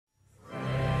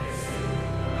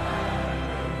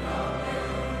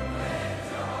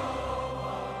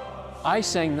I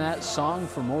sang that song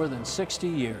for more than 60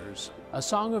 years, a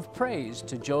song of praise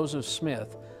to Joseph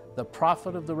Smith, the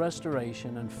prophet of the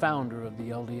Restoration and founder of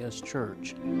the LDS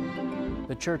Church,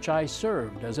 the church I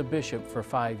served as a bishop for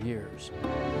 5 years.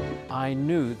 I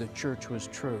knew the church was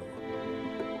true.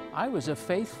 I was a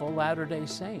faithful Latter-day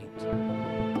Saint.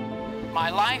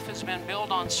 My life has been built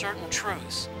on certain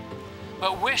truths,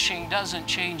 but wishing doesn't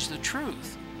change the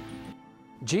truth.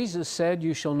 Jesus said,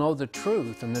 "You shall know the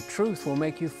truth, and the truth will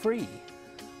make you free."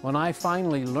 When I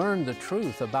finally learned the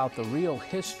truth about the real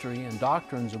history and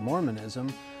doctrines of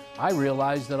Mormonism, I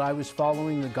realized that I was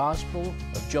following the gospel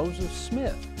of Joseph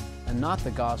Smith and not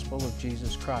the gospel of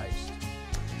Jesus Christ.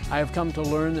 I have come to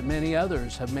learn that many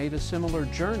others have made a similar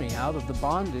journey out of the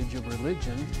bondage of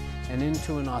religion and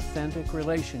into an authentic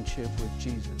relationship with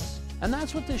Jesus. And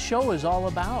that's what this show is all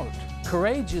about.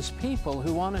 Courageous people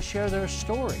who want to share their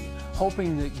story,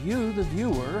 hoping that you, the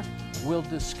viewer, will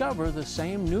discover the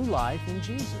same new life in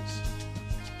Jesus.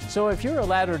 So if you're a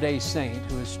Latter-day Saint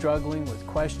who is struggling with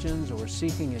questions or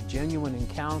seeking a genuine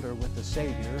encounter with the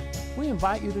Savior, we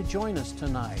invite you to join us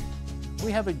tonight.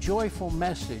 We have a joyful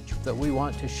message that we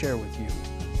want to share with you.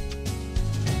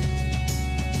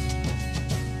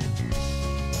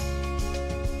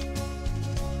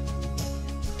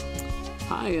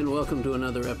 Hi, and welcome to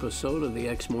another episode of the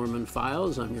Ex-Mormon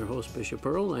Files. I'm your host, Bishop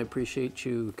Earl, and I appreciate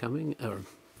you coming, or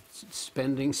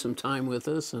spending some time with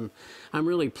us. And I'm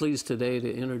really pleased today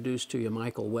to introduce to you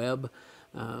Michael Webb.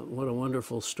 What a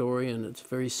wonderful story, and it's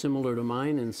very similar to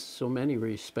mine in so many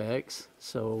respects.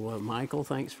 So, Michael,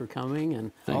 thanks for coming,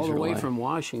 and all the way from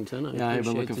Washington. I've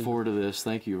been looking forward to this.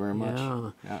 Thank you very much.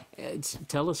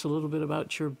 Tell us a little bit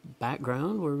about your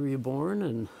background. Where were you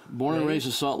born? Born and raised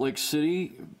in Salt Lake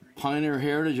City. Pioneer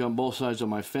heritage on both sides of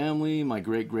my family. My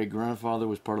great-great-grandfather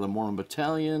was part of the Mormon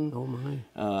Battalion. Oh,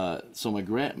 my. So my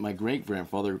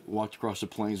great-grandfather walked across the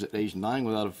plains at age 9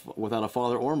 without a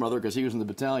father or mother because he was in the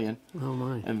battalion. Oh,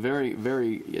 my. And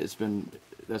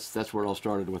that's where it all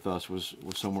started with us, was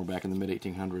somewhere back in the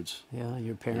mid-1800s. Yeah,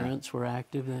 your parents were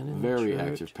active then in Very the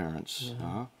church? active parents.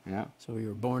 Yeah. So you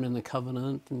were born in the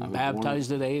covenant and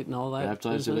baptized at 8 and all that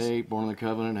Baptized business? at 8, born in the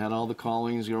covenant, had all the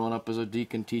callings growing up as a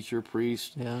deacon, teacher,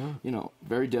 priest. Yeah. You know,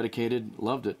 very dedicated,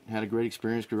 loved it, had a great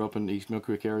experience, grew up in the East Mill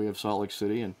Creek area of Salt Lake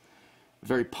City, and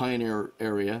very pioneer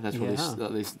area. That's where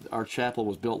our chapel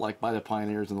was built by the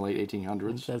pioneers in the late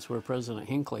 1800s. That's where President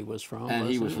Hinckley was from. And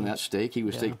he was from that stake. He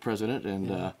was stake president,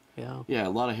 and a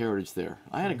lot of heritage there.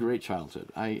 I had a great childhood.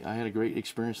 I had a great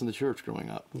experience in the church growing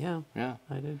up. Yeah, yeah,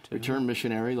 I did too. Returned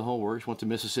missionary, the whole works. Went to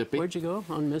Mississippi. Where'd you go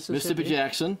on Mississippi? Mississippi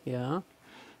Jackson. Yeah.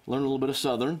 Learned a little bit of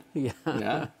Southern. Yeah.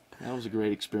 Yeah, that was a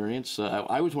great experience.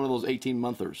 I was one of those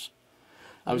 18-monthers.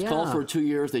 I was called for 2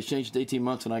 years. They changed it to 18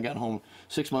 months, and I got home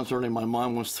 6 months early. My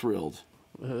mom was thrilled.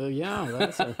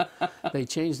 They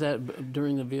changed that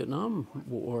during the Vietnam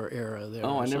War era there.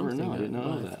 Oh, I never knew. I didn't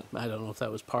know that. I don't know if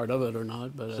that was part of it or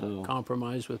not, but a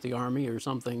compromise with the Army or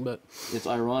something. But it's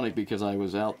ironic because I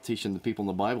was out teaching the people in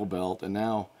the Bible Belt, and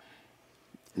now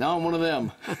I'm one of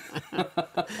them.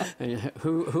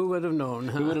 Who would have known?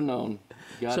 Huh? Who would have known?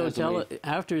 God so tell it,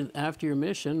 after your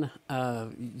mission,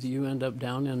 do you end up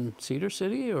down in Cedar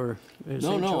City or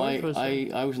No, I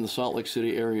was in the Salt Lake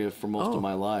City area for most of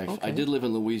my life. Okay. I did live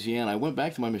in Louisiana. I went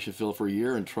back to my mission field for a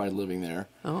year and tried living there.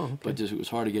 Oh, okay. But it was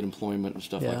hard to get employment and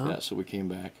stuff like that, so we came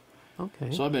back. Okay.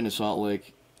 So I've been in Salt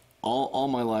Lake all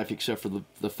my life except for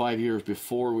the 5 years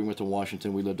before we went to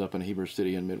Washington. We lived up in Heber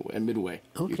City and Midway,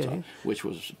 Utah, which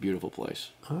was a beautiful place.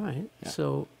 All right. Yeah.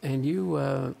 So, and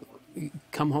you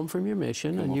come home from your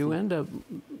mission, and you end up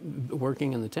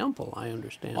working in the temple, I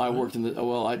understand. I worked in I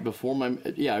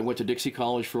went to Dixie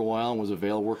College for a while and was a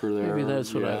veil worker there. Maybe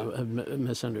that's what I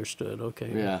misunderstood.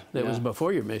 Okay. Yeah. That was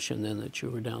before your mission then that you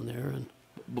were down there.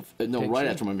 No, right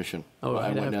after my mission. Oh, right I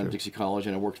went after. down to Dixie College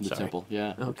and I worked in the temple.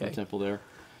 Yeah, worked in the temple there.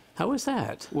 How was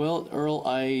that? Well, Earl,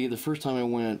 the first time I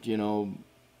went, I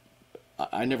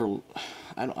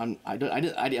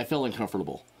felt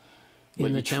uncomfortable.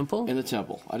 In the temple? In the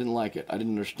temple. I didn't like it. I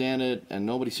didn't understand it, and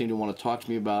nobody seemed to want to talk to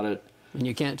me about it. And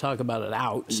you can't talk about it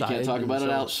outside. You can't talk about it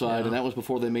outside, and that was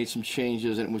before they made some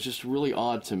changes, and it was just really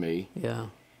odd to me. Yeah.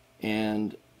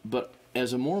 But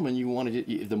as a Mormon, you wanted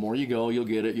it, the more you go, you'll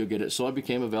get it. So I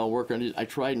became a veil worker, and I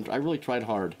really tried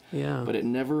hard. Yeah. But it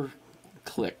never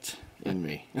clicked in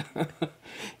me.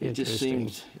 It just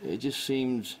seemed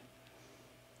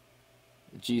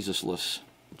Jesusless.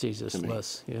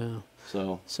 Jesusless, yeah.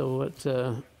 So what?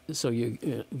 So you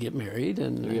get married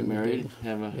and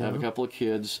have a couple of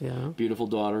kids. Yeah. Beautiful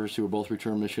daughters who were both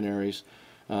returned missionaries.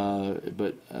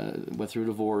 but went through a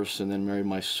divorce and then married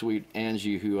my sweet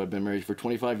Angie, who I've been married for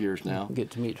 25 years now. We'll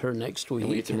get to meet her next week. And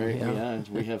we get to marry, and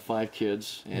we have 5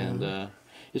 kids, and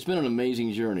it's been an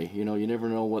amazing journey. You know, you never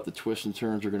know what the twists and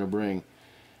turns are going to bring,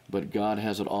 but God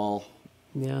has it all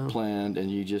planned,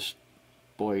 and you just,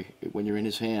 boy, when you're in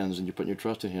His hands and you're putting your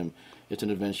trust in Him, it's an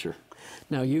adventure.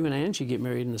 Now, you and Angie get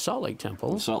married in the Salt Lake Temple.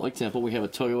 In the Salt Lake Temple, we have a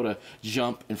Toyota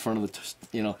jump in front of the,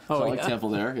 Salt Lake Temple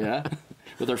there,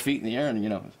 with our feet in the air,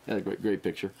 and a great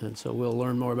picture. And so we'll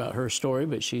learn more about her story,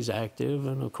 but she's active,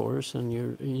 and of course, and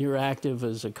you're active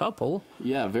as a couple.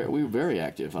 Yeah, we were very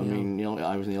active. I mean,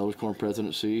 I was in the Elders Quorum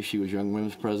presidency. She was Young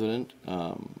Women's president.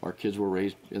 Our kids were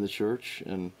raised in the church,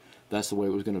 and that's the way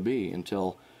it was going to be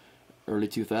until early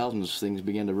 2000s. Things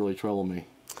began to really trouble me.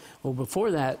 Well, before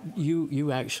that,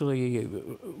 you actually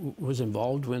was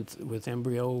involved with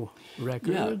Embryo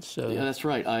Records. Yeah, that's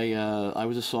right. I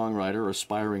was a songwriter,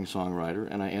 aspiring songwriter,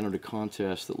 and I entered a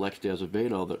contest that Lex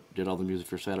D'Azevedo, that did all the music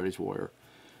for Saturday's Warrior,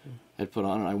 had put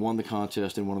on, and I won the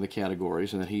contest in one of the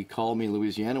categories. And then he called me in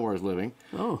Louisiana, where I was living,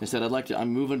 and said, I'm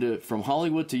moving from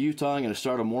Hollywood to Utah. I'm going to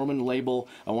start a Mormon label.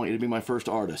 I want you to be my first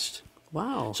artist.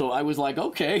 Wow. So I was like,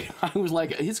 okay. I was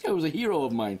like, this guy was a hero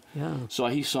of mine. Yeah. So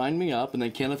he signed me up, and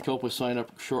then Kenneth Cope was signed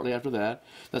up shortly after that.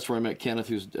 That's where I met Kenneth,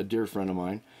 who's a dear friend of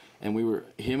mine. And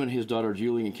him and his daughter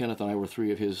Julie and Kenneth and I were 3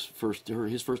 of his first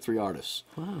 3 artists.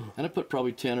 Wow. And I put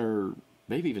probably 10 or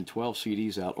maybe even 12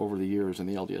 CDs out over the years in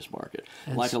the LDS market.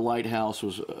 Like a Lighthouse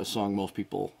was a song most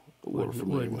people were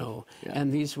familiar with. Know. Yeah.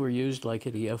 And these were used like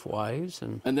at EFYs,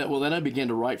 and then I began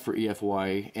to write for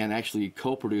EFY and actually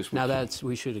co-produce. Now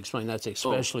we should explain that's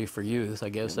especially for youth, I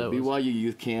guess. That was BYU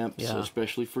youth camps,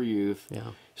 especially for youth. Yeah.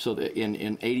 So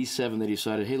in '87 they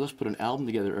decided, hey, let's put an album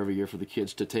together every year for the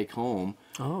kids to take home.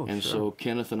 Oh, and sure. So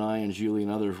Kenneth and I and Julie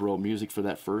and others wrote music for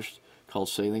that first, called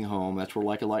Sailing Home. That's where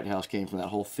Like a Lighthouse came from, that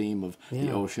whole theme of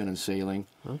the ocean and sailing.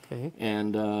 Okay.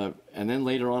 And then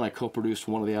later on I co-produced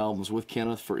one of the albums with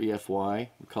Kenneth for EFY,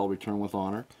 called Return with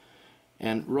Honor,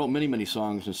 and wrote many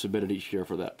songs and submitted each year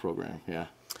for that program. Yeah.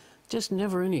 Just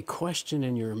never any question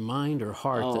in your mind or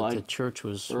heart that the church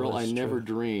was Earl, I never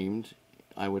true. dreamed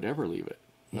I would ever leave it.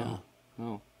 Yeah.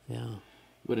 No. Yeah.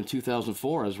 But in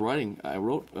 2004 was writing for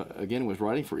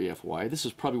EFY. This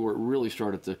is probably where it really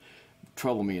started to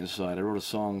trouble me inside. I wrote a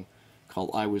song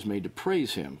called I Was Made to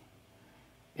Praise Him.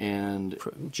 And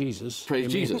Jesus. Praise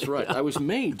Jesus, right. I was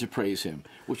made to praise Him,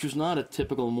 which was not a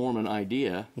typical Mormon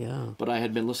idea. Yeah. But I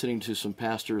had been listening to some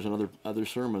pastors and other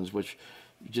sermons which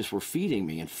just were feeding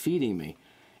me.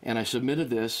 And I submitted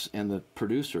this, and the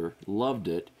producer loved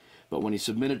it. But when he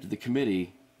submitted it to the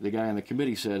committee, the guy on the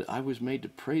committee said, I was made to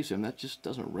praise Him. That just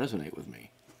doesn't resonate with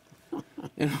me.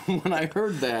 And when I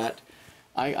heard that,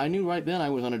 I knew right then I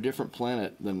was on a different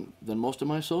planet than most of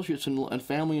my associates and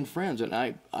family and friends. And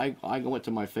I went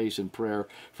to my face in prayer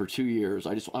for 2 years.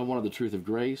 I wanted the truth of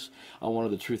grace. I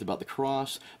wanted the truth about the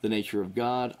cross, the nature of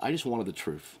God. I just wanted the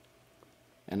truth.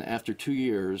 And after 2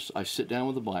 years, I sit down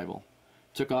with the Bible,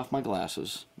 took off my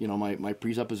glasses, my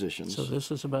presuppositions. So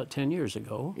this is about 10 years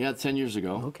ago. Yeah, 10 years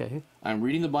ago. Okay. I'm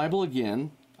reading the Bible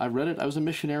again. I read it. I was a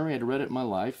missionary. I'd read it in my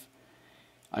life.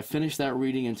 I finished that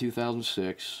reading in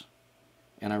 2006.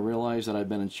 And I realized that I'd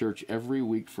been in church every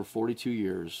week for 42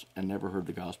 years and never heard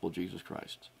the gospel of Jesus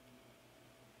Christ.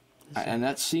 And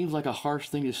that seems like a harsh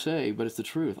thing to say, but it's the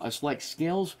truth. It's like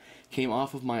scales came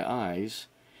off of my eyes,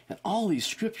 and all these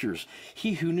scriptures,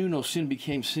 He who knew no sin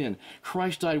became sin.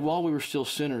 Christ died while we were still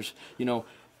sinners.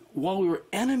 While we were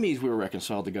enemies, we were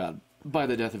reconciled to God by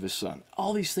the death of His Son.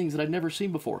 All these things that I'd never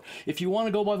seen before. If you want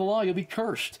to go by the law, you'll be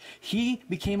cursed. He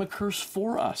became a curse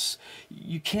for us.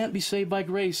 You can't be saved by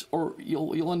grace, or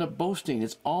you'll end up boasting.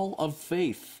 It's all of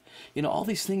faith. All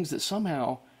these things that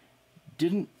somehow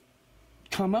didn't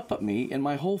come up at me in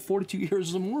my whole 42 years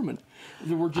as a Mormon.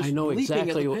 They were just leaping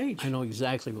at the page. I know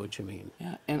exactly what you mean.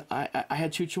 Yeah, and I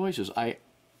had 2 choices. I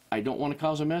don't want to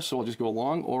cause a mess, so I'll just go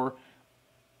along, or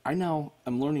I now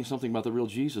am learning something about the real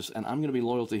Jesus, and I'm going to be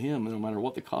loyal to Him no matter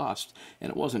what the cost.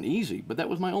 And it wasn't easy, but that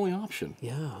was my only option.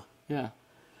 Yeah. Yeah.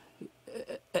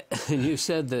 And you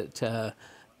said that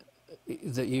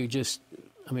you just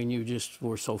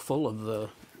were so full of the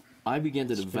I began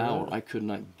to devour. I could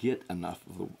not get enough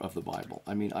of the Bible.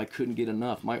 I couldn't get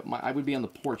enough. I would be on the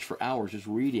porch for hours just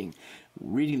reading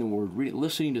the Word,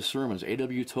 listening to sermons,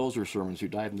 A.W. Tozer sermons, who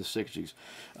died in the 60s,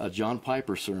 John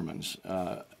Piper sermons,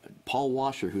 Paul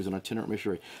Washer, who's an itinerant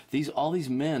missionary. All these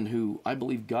men who I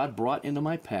believe God brought into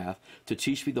my path to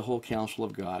teach me the whole counsel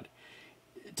of God.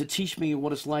 to teach me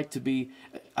what it's like to be,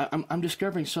 I'm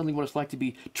discovering suddenly what it's like to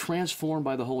be transformed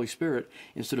by the Holy Spirit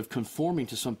instead of conforming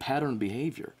to some pattern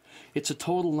behavior. It's a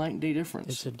total night and day difference.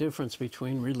 It's a difference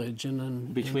between religion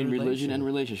and religion and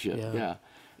relationship. Yeah.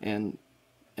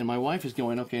 And my wife is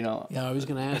going, okay, now. Yeah, I was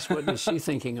going to ask, what is she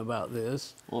thinking about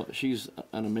this? Well, she's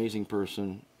an amazing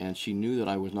person, and she knew that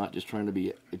I was not just trying to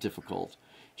be difficult.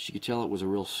 She could tell it was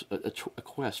a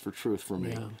quest for truth for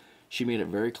me. Yeah. She made it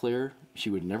very clear she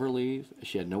would never leave.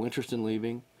 She had no interest in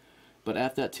leaving. But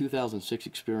at that 2006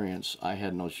 experience, I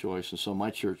had no choice, and so my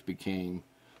church became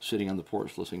sitting on the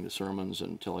porch listening to sermons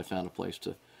until I found a place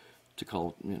to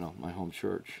call, my home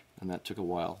church, and that took a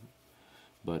while.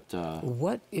 But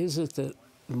what is it that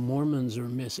Mormons are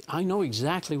missing? I know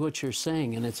exactly what you're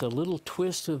saying, and it's a little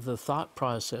twist of the thought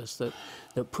process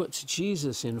that puts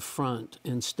Jesus in front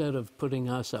instead of putting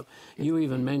us up. You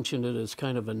even mentioned it as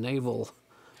kind of a navel.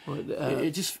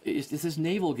 It's this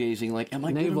navel gazing. Like, am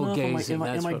I good enough?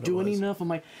 Am I doing enough?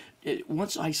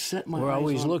 Once I set my eyes on... We're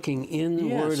always looking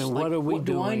inward, and like, what are we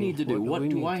doing? What do I need to do? What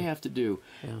do I have to do?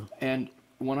 Yeah. And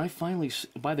when I finally,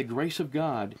 by the grace of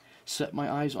God, set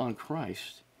my eyes on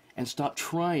Christ and stop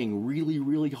trying really,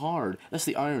 really hard. That's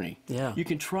the irony. Yeah. You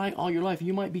can try all your life.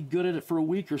 You might be good at it for a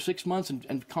week or 6 months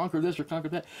and conquer this or conquer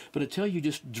that. But until you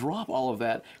just drop all of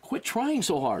that, quit trying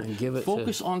so hard. And give it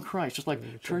Focus on Christ. Just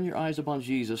like turn your eyes upon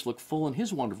Jesus, look full in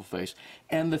His wonderful face,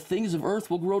 and the things of earth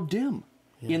will grow dim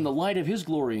in the light of His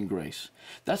glory and grace.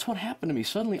 That's what happened to me.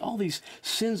 Suddenly, all these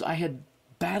sins I had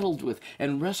battled with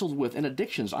and wrestled with, and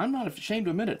addictions. I'm not ashamed to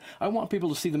admit it. I want people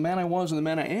to see the man I was and the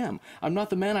man I am. I'm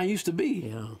not the man I used to be.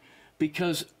 Yeah.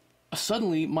 Because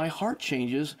suddenly my heart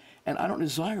changes and I don't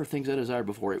desire things I desired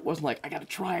before. It wasn't like, I got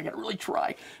to really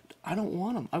try. I don't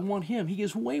want him. I want Him. He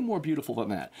is way more beautiful than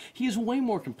that. He is way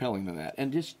more compelling than that.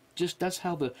 And just that's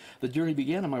how the journey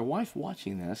began. And my wife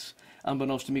watching this,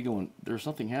 unbeknownst to me, going, there's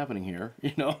something happening here,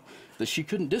 that she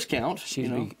couldn't discount.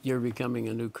 You're becoming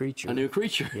a new creature. A new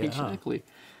creature, Yeah. Exactly.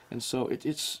 And so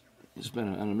it's been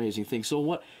an amazing thing.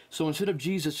 So instead of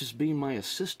Jesus just being my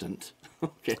assistant,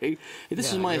 okay,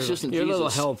 this is my assistant, your Jesus, little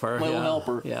helper, my little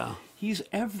helper. Yeah. He's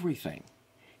everything.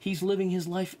 He's living His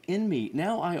life in me.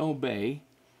 Now I obey.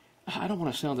 I don't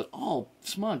want to sound at all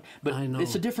smug, but I know.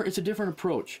 it's a different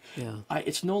approach. Yeah.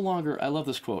 It's no longer. I love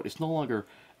this quote. It's no longer.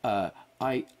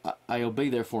 I obey,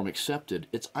 therefore I'm accepted.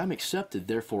 It's I'm accepted,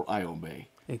 therefore I obey.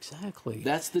 Exactly.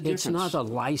 That's the difference. It's not a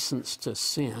license to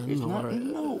sin.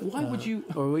 No, why would you?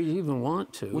 Or we even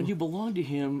want to. When you belong to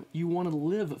Him, you want to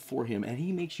live for Him, and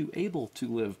He makes you able to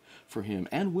live for Him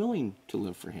and willing to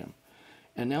live for Him.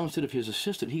 And now instead of His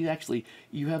assistant,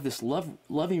 you have this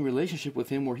loving relationship with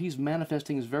Him where He's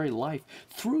manifesting His very life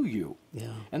through you.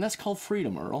 Yeah. And that's called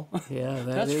freedom, Earl. Yeah,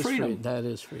 that's freedom. That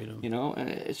is freedom. And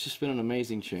it's just been an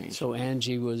amazing change. So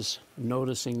Angie was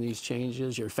noticing these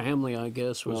changes. Your family, I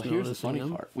guess, was noticing them. Well, here's the funny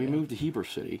part. We moved to Heber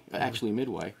City, actually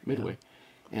Midway. Yeah.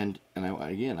 And I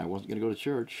wasn't going to go to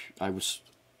church. I was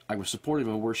supportive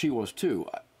of where she was too.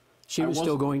 She was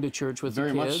still going to church with the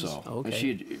kids? Very much so. Okay.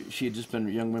 And she had just been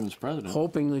Young Women's president.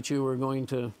 Hoping that you were going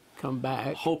to come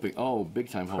back. Hoping. Oh, big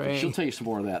time hoping. Pray. She'll tell you some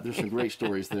more of that. There's some great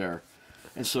stories there.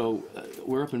 And so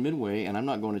we're up in Midway, and I'm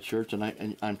not going to church,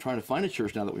 and I'm trying to find a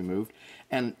church now that we moved.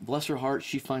 And bless her heart,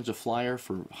 she finds a flyer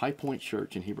for High Point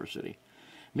Church in Heber City.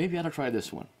 Maybe I ought to try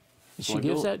this one. So she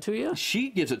gives that to you? She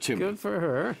gives it to me. Good for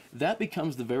her. That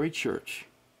becomes the very church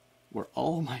where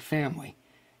all of my family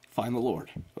find the Lord.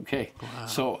 Okay. Wow.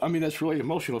 So, that's really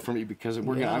emotional for me because I'm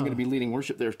going to be leading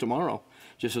worship there tomorrow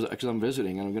just because I'm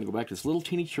visiting. And I'm going to go back to this little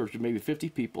teeny church with maybe 50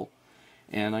 people.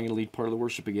 And I'm going to lead part of the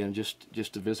worship again just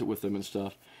to visit with them and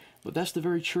stuff. But that's the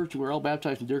very church where all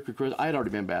baptized in Deer Creek. I had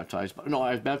already been baptized. No,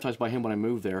 I was baptized by him when I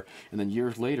moved there. And then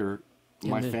years later,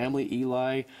 my family,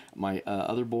 Eli, my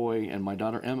other boy, and my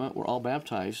daughter Emma were all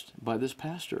baptized by this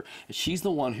pastor. And she's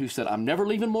the one who said, I'm never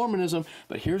leaving Mormonism,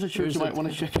 but here's a church you might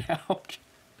want to check out.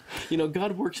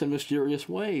 God works in mysterious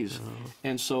ways.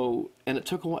 And it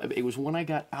took a while. It was when I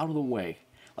got out of the way.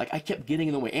 Like, I kept getting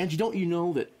in the way. Angie, don't you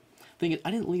know that? Thing is,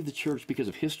 I didn't leave the church because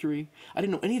of history. I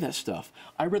didn't know any of that stuff.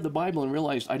 I read the Bible and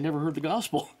realized I'd never heard the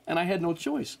gospel, and I had no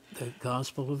choice. The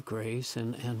gospel of grace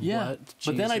and what Jesus...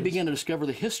 But then I began to discover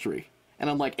the history. And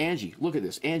I'm like, Angie, look at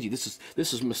this. Angie, this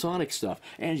is Masonic stuff.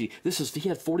 Angie, he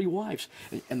had 40 wives.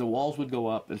 And the walls would go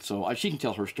up. And so she can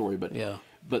tell her story,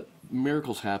 but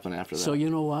miracles happen after that. So you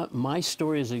know what? My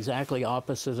story is exactly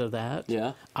opposite of that.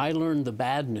 Yeah. I learned the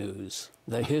bad news,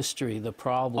 the history, the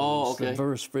problems, the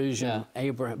verse vision,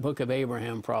 Book of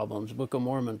Abraham problems, Book of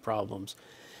Mormon problems.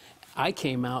 I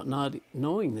came out not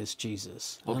knowing this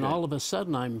Jesus. Okay. And all of a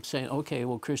sudden I'm saying, okay,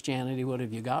 well, Christianity, what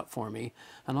have you got for me?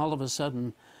 And all of a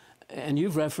sudden, And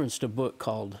you've referenced a book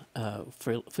called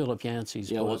Philip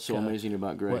Yancey's book. What's So Amazing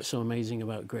About Grace. What's So Amazing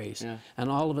About Grace. Yeah. And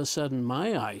all of a sudden,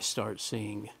 my eyes start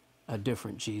seeing a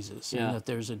different Jesus, Yeah. and that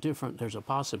there's a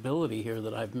possibility here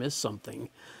that I've missed something.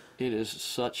 It is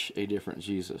such a different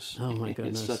Jesus. Oh my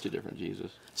goodness. It's such a different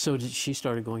Jesus. So did she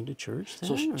started going to church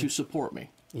then? So to support me.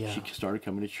 Yeah. She started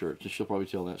coming to church, and she'll probably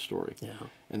tell that story. Yeah.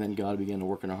 And then God began to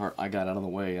work in her heart. I got out of the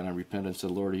way, and I repented and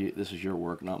said, Lord, this is your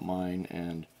work, not mine.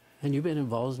 And you've been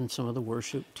involved in some of the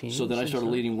worship teams? so then I started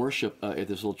stuff? leading worship at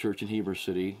this little church in Heber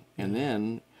City. And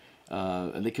then,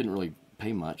 and they couldn't really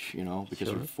pay much, because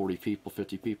there were 40 people,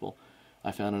 50 people.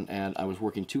 I found an ad. I was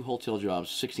working 2 hotel jobs,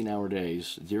 16-hour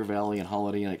days, Deer Valley and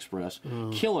Holiday Inn Express,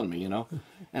 killing me,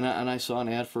 And I saw an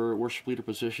ad for a worship leader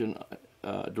position,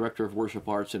 Director of Worship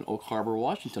Arts in Oak Harbor,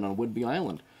 Washington on Whidbey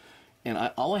Island. And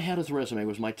all I had as a resume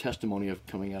was my testimony of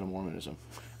coming out of Mormonism.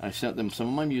 I sent them some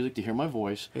of my music to hear my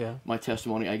voice, my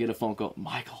testimony. I get a phone call,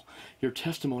 Michael, your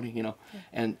testimony,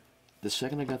 And the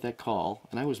second I got that call,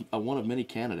 and I was one of many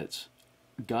candidates,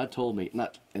 God told me,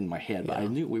 not in my head, but I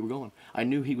knew we were going. I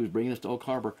knew he was bringing us to Oak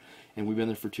Harbor, and we've been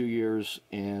there for 2 years,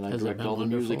 and I directed all the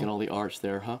music and all the arts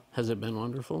there, Has it been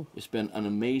wonderful? It's been an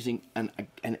amazing, and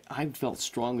I felt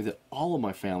strongly that all of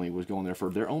my family was going there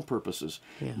for their own purposes.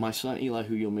 Yeah. My son Eli,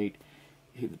 who you'll meet,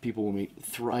 people will meet,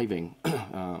 thriving,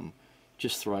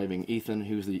 just thriving. Ethan,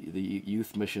 who's the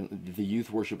youth mission, the youth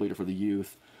worship leader for the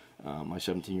youth. My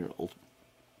 17-year-old.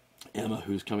 Emma,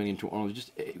 who's coming into Orlando.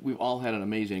 We've all had an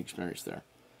amazing experience there.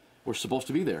 We're supposed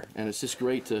to be there, and it's just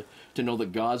great to know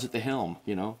that God's at the helm,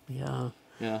 Yeah.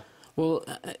 Yeah. Well,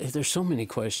 there's so many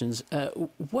questions.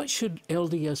 What should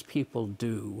LDS people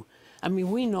do? I mean,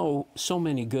 we know so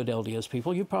many good LDS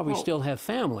people. You probably still have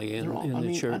family in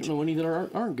the church. I don't know any that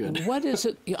aren't good. What is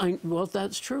it? Well,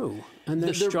 that's true. And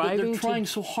they're striving. They're trying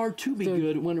so hard to be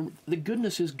good when the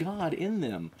goodness is God in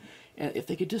them. And if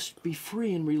they could just be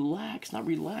free and relax, not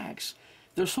relax,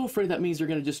 they're so afraid that means they're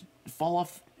going to just fall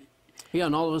off. Yeah,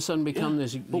 and all of a sudden become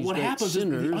these But what happens is,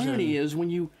 the irony is when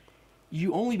you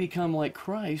only become like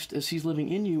Christ as He's living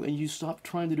in you, and you stop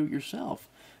trying to do it yourself.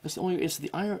 That's the only. It's the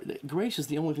grace is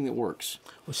the only thing that works.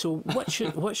 So what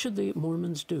should the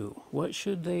Mormons do? What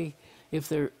should they, if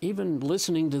they're even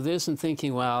listening to this and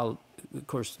thinking, well, of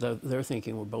course they're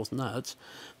thinking we're both nuts,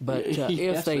 but Yes,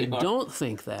 if they are. don't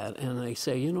think that and they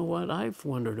say, you know what, I've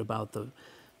wondered about the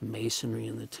masonry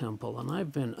in the temple, and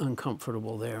I've been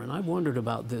uncomfortable there, and I've wondered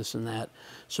about this and that.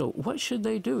 So what should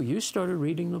they do? You started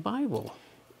reading the Bible.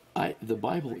 The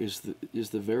Bible is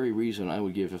the very reason I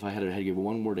would give, if I had to give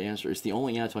one word answer. It's the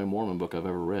only anti-Mormon book I've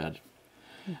ever read.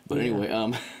 But anyway,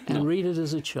 and read it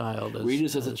as a child. Read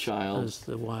it as a child, as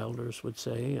the Wilders would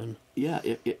say. And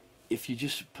if you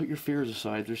just put your fears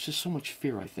aside, there's just so much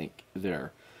fear, I think,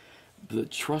 there.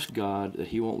 But trust God that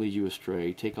He won't lead you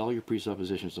astray. Take all your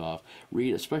presuppositions off.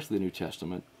 Read, especially the New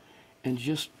Testament, and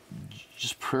just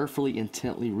prayerfully,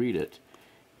 intently read it,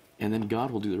 and then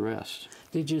God will do the rest.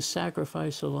 Did you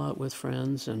sacrifice a lot with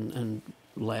friends and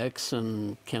Lex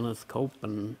and Kenneth Cope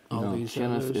and all these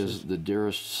Kenneth others? is the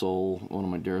dearest soul, one of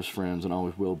my dearest friends, and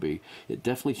always will be. It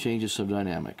definitely changes some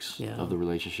dynamics of the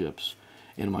relationships.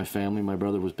 In my family, my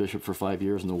brother was bishop for 5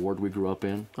 years in the ward we grew up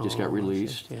in. Just got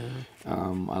released.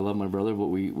 I love my brother, but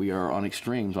we are on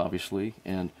extremes, obviously.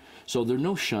 And so there's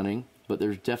no shunning, but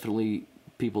there's definitely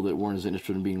people that weren't as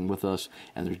interested in being with us,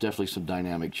 and there's definitely some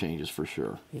dynamic changes for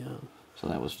sure. Yeah. So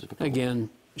that was difficult. Again,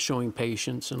 showing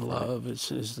patience and love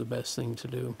is the best thing to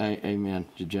do. Amen.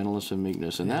 Gentleness and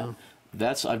meekness. And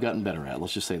that's I've gotten better at.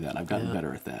 Let's just say that. I've gotten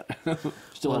better at that.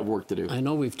 Still have work to do. I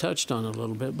know we've touched on it a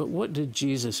little bit, but what did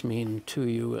Jesus mean to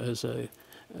you as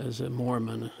a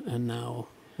Mormon and now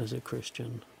as a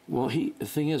Christian? Well, the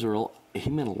thing is, Earl, He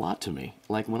meant a lot to me.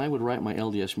 Like when I would write my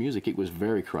LDS music, it was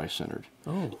very Christ-centered.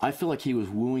 Oh. I feel like He was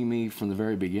wooing me from the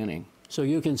very beginning. So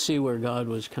you can see where God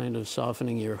was kind of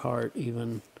softening your heart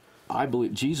even. I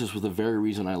believe Jesus was the very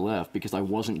reason I left, because I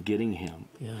wasn't getting Him.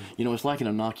 Yeah. It's like an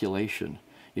inoculation.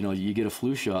 You get a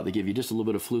flu shot, they give you just a little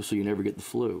bit of flu so you never get the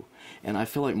flu. And I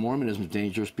feel like Mormonism is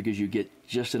dangerous because you get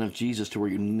just enough Jesus to where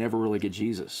you never really get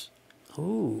Jesus.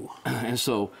 Oh. And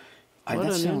so...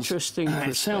 interesting perspective.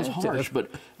 It sounds harsh,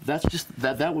 but that's just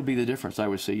that would be the difference, I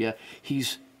would say. Yeah,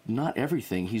 He's not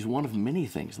everything. He's one of many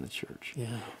things in the church.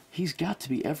 Yeah. He's got to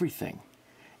be everything.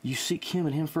 You seek Him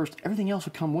and Him first. Everything else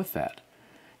will come with that.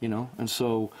 And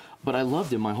so, but I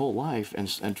loved Him my whole life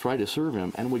and tried to serve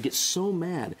Him, and would get so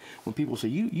mad when people say,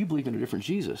 you believe in a different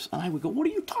Jesus. And I would go, what are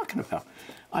you talking about?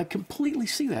 I completely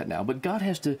see that now, but God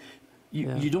has to,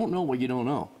 you don't know what you don't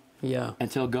know. Yeah.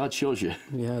 Until God shows you.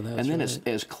 Yeah, that's And then right. it's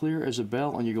as clear as a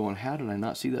bell, and you're going, how did I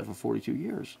not see that for 42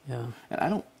 years? Yeah.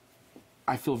 And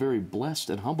I feel very blessed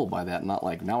and humbled by that, not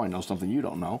like, now I know something you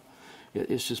don't know.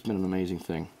 It's just been an amazing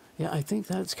thing. Yeah, I think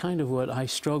that's kind of what I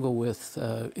struggle with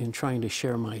in trying to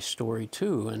share my story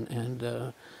too, and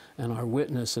our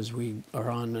witness as we are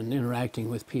on and interacting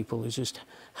with people is just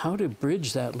how to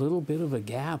bridge that little bit of a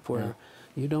gap where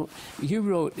you don't. You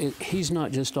wrote, "He's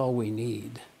not just all we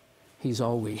need; He's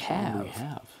all we have." All we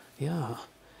have. Yeah,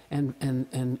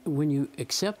 and when you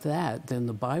accept that, then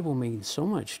the Bible means so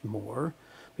much more,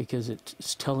 because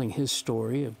it's telling His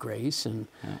story of grace, and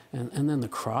then the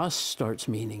cross starts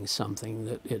meaning something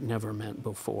that it never meant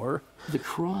before. The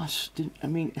cross,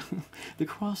 the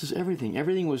cross is everything.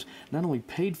 Everything was not only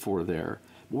paid for there,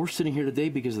 but we're sitting here today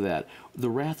because of that. The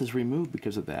wrath is removed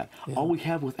because of that. Yeah. All we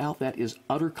have without that is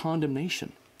utter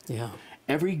condemnation. Yeah.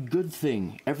 Every good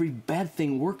thing, every bad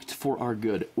thing worked for our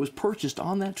good was purchased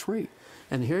on that tree.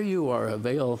 And here you are, a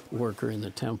veil worker in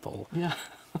the temple. Yeah.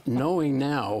 Knowing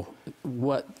now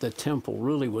what the temple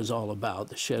really was all about,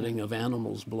 the shedding of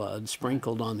animals' blood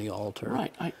sprinkled on the altar,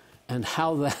 right? And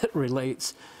how that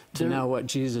relates to now what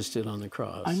Jesus did on the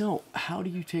cross. I know. How do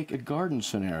you take a garden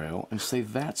scenario and say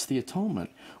that's the atonement?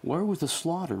 Where was the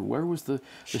slaughter? Where was the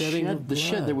shedding of blood? The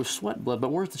shed? There was sweat blood,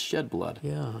 but where's the shed blood?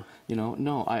 Yeah. You know,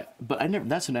 no. But I never.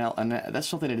 That's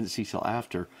something I didn't see till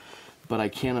after. But I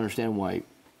can't understand why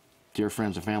dear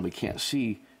friends and family can't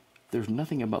see. There's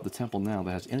nothing about the temple now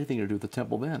that has anything to do with the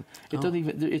temple then. It doesn't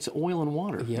even, it's oil and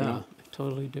water. Yeah, you know?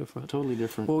 Totally different. Totally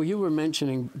different. Well, you were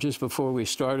mentioning just before we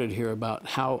started here about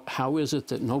how is it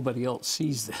that nobody else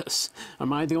sees this?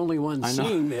 Am I the only one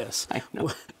seeing this? I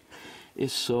know.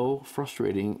 It's so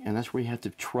frustrating, and that's where you have to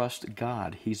trust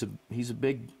God. He's a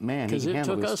big man. Because it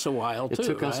took us a while, too, It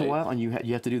took us a while, and you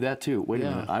have to do that, too. Wait a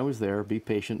minute. I was there. Be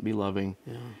patient. Be loving.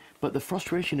 Yeah. But the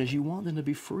frustration is you want them to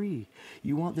be free.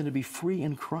 You want them to be free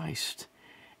in Christ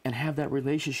and have that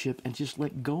relationship and just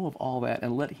let go of all that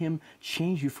and let Him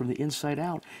change you from the inside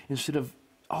out instead of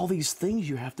all these things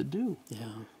you have to do. Yeah.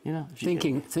 You know,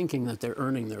 thinking that they're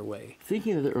earning their way.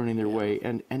 Thinking that they're earning their way,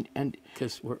 and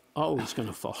because we're always going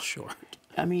to fall short.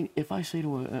 I mean, if I say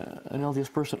to an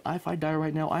LDS person, if I die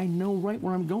right now, I know right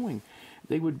where I'm going.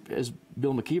 They would, as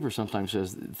Bill McKeever sometimes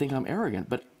says, think I'm arrogant,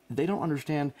 but they don't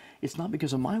understand it's not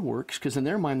because of my works, because in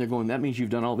their mind they're going, that means you've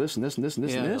done all this and this and this and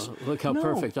this and this. Look how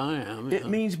perfect I am. It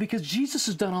means because Jesus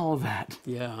has done all of that.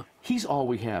 Yeah. He's all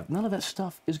we have. None of that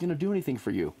stuff is going to do anything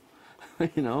for you.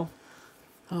 You know?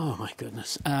 Oh, my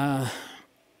goodness.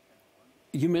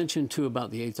 You mentioned, too,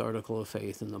 about the 8th article of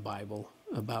faith in the Bible,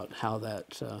 about how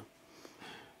that...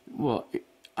 Well,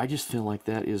 I just feel like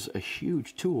that is a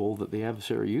huge tool that the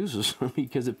adversary uses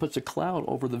because it puts a cloud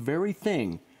over the very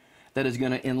thing that is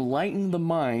going to enlighten the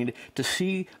mind to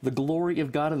see the glory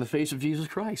of God in the face of Jesus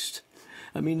Christ.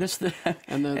 I mean, that's the...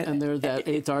 And there that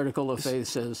 8th article of faith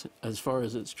says, as far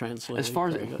as it's translated. As far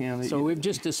as... so we've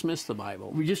just dismissed the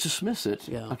Bible. We just dismiss it.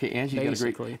 Yeah. Okay, Angie's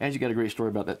got a great story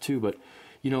about that too, but,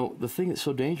 you know, the thing that's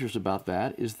so dangerous about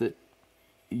that is that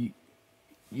you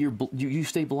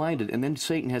stay blinded, and then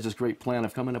Satan has this great plan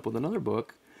of coming up with another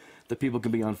book that people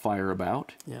can be on fire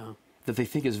about, that they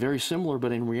think is very similar,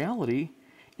 but in reality...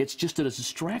 It's just a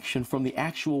distraction from the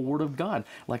actual Word of God.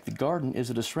 Like the garden is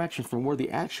a distraction from where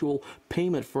the actual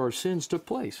payment for our sins took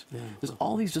place. Yeah. There's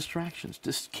all these distractions.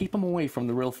 Just keep them away from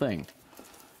the real thing.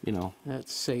 You know.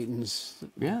 That's Satan's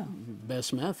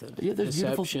best method. Yeah,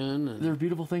 Deception. There are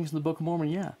beautiful things in the Book of Mormon,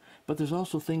 yeah. But there's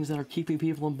also things that are keeping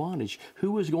people in bondage.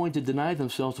 Who is going to deny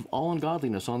themselves of all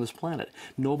ungodliness on this planet?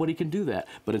 Nobody can do that.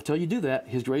 But until you do that,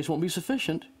 His grace won't be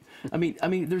sufficient. I mean,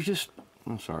 there's just...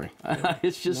 I'm sorry.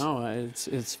 It's just... No,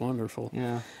 it's wonderful.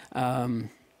 Yeah. I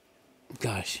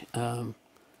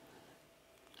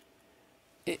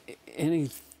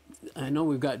know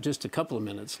we've got just a couple of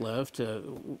minutes left.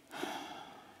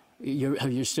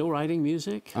 You're still writing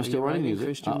music? I'm still writing music.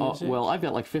 Christian music? Well, I've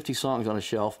got like 50 songs on a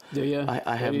shelf. Do you?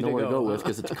 I have nowhere to go with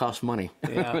because it costs money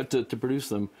to produce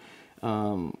them.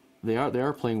 They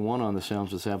are playing one on the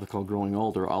Sounds of the Sabbath called Growing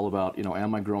Older, all about, you know,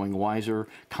 am I growing wiser,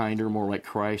 kinder, more like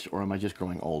Christ, or am I just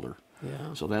growing older?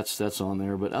 Yeah. So that's on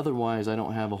there. But otherwise, I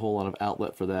don't have a whole lot of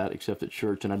outlet for that except at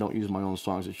church, and I don't use my own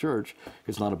songs at church.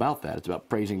 It's not about that. It's about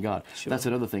praising God. Sure. That's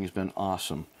another thing that's been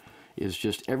awesome, is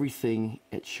just everything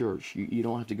at church. You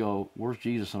don't have to go, where's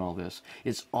Jesus in all this?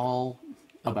 It's all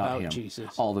about Him.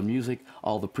 Jesus. All the music,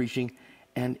 all the preaching.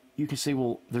 And you can say,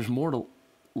 well, there's more to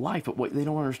life, but what they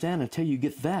don't understand, until you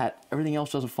get that, everything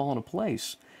else doesn't fall into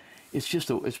place. It's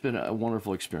been a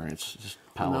wonderful experience. Just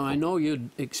powerful. Now, I know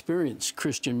you'd experienced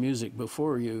Christian music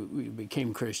before you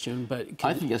became Christian, but...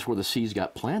 I think that's where the seeds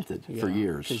got planted for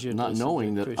years, not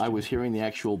knowing that I was hearing the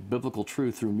actual biblical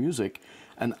truth through music,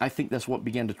 and I think that's what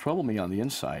began to trouble me on the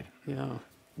inside. Yeah.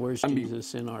 Where's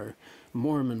Jesus in our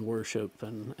Mormon worship.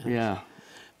 Yeah.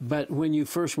 But when you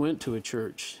first went to a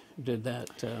church, did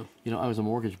that... You know, I was a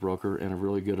mortgage broker, and a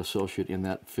really good associate in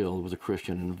that field was a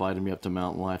Christian and invited me up to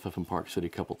Mountain Life up in Park City a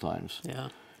couple times. Yeah.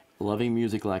 Loving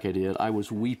music like I did, I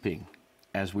was weeping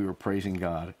as we were praising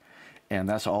God. And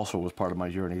that's also was part of my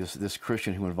journey. This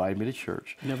Christian who invited me to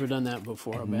church. Never done that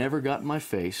before. Never got in my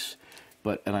face,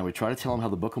 and I would try to tell him how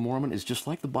the Book of Mormon is just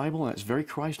like the Bible, and it's very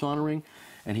Christ-honoring,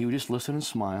 and he would just listen and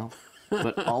smile.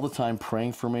 But all the time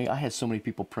praying for me. I had so many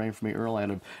people praying for me. Earl, I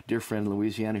had a dear friend in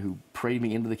Louisiana who prayed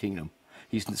me into the kingdom.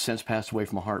 He's since passed away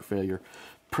from a heart failure.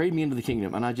 Prayed me into the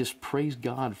kingdom, and I just praise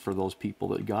God for those people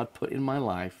that God put in my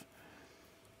life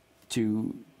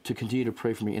to continue to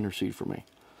pray for me, intercede for me.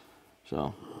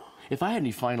 So, if I had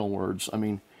any final words, I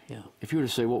mean, if you were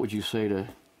to say, what would you say to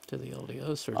the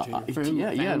LDS or to your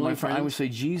friend, my friend, I would say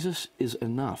Jesus is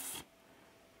enough.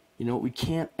 You know, we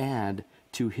can't add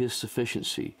to his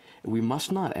sufficiency. We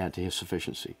must not add to his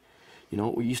sufficiency. You know,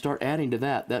 when you start adding to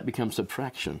that, that becomes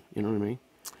subtraction. You know what I mean?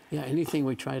 Yeah, anything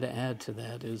we try to add to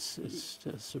that is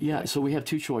subtraction. Yeah, so we have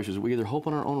two choices. We either hope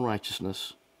in our own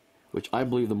righteousness, which I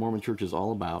believe the Mormon Church is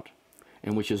all about,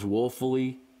 and which is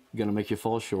woefully going to make you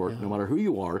fall short, no matter who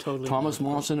you are, totally Thomas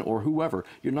Monson or whoever.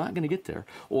 You're not going to get there.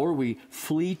 Or we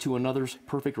flee to another's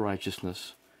perfect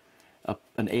righteousness,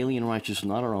 an alien righteousness,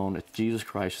 not our own. It's Jesus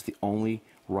Christ is the only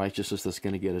righteousness that's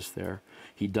going to get us there.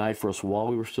 He died for us while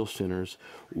we were still sinners,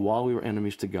 while we were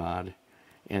enemies to God.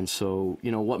 And so,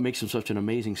 you know, what makes him such an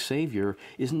amazing Savior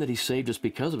isn't that he saved us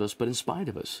because of us, but in spite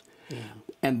of us. Yeah.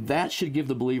 And that should give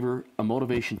the believer a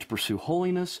motivation to pursue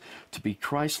holiness, to be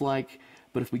Christ-like.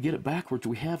 But if we get it backwards,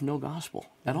 we have no gospel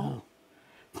at all.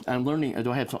 I'm learning,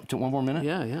 do I have one more minute?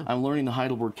 Yeah. I'm learning the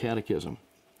Heidelberg Catechism.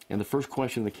 And the first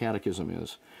question in the Catechism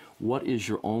is, what is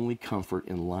your only comfort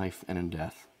in life and in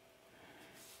death?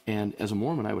 And as a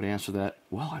Mormon, I would answer that,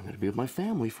 well, I'm going to be with my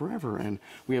family forever, and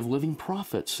we have living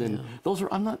prophets, and those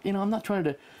are, I'm not trying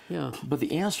to, but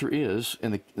the answer is,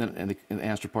 and the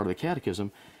answer part of the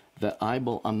Catechism, that I'm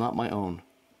not my own,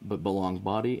 but belong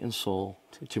body and soul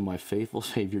to my faithful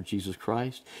Savior, Jesus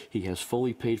Christ. He has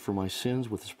fully paid for my sins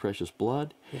with his precious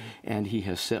blood, and he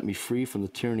has set me free from the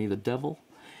tyranny of the devil.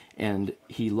 And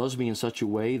he loves me in such a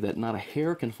way that not a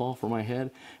hair can fall from my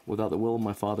head without the will of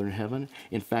my Father in heaven.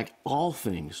 In fact, all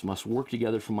things must work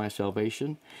together for my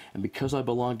salvation. And because I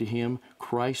belong to him,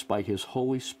 Christ, by his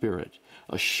Holy Spirit,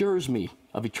 assures me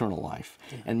of eternal life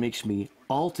and makes me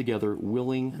altogether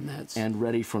willing and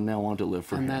ready from now on to live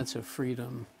for him. And that's a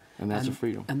freedom. And that's a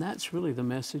freedom. And that's really the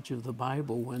message of the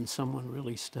Bible when someone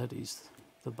really studies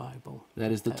the Bible.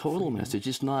 That is the total message.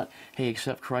 It's not, hey,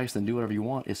 accept Christ and do whatever you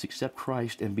want. It's accept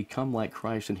Christ and become like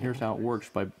Christ, and here's how it works,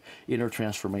 by inner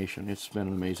transformation. It's been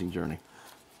an amazing journey.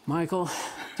 Michael,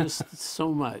 just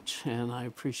so much, and I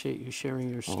appreciate you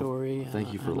sharing your story.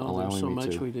 Thank you for allowing me to. There's so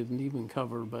much we didn't even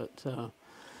cover, but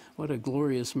what a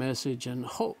glorious message, and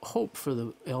hope for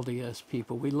the LDS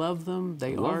people. We love them.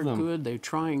 They are good. They're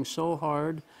trying so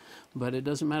hard, but it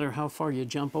doesn't matter how far you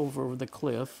jump over the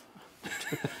cliff.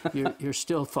 You're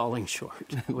still falling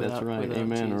short. That's right.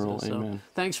 Amen, Jesus. Earl. Amen. So,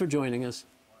 thanks for joining us.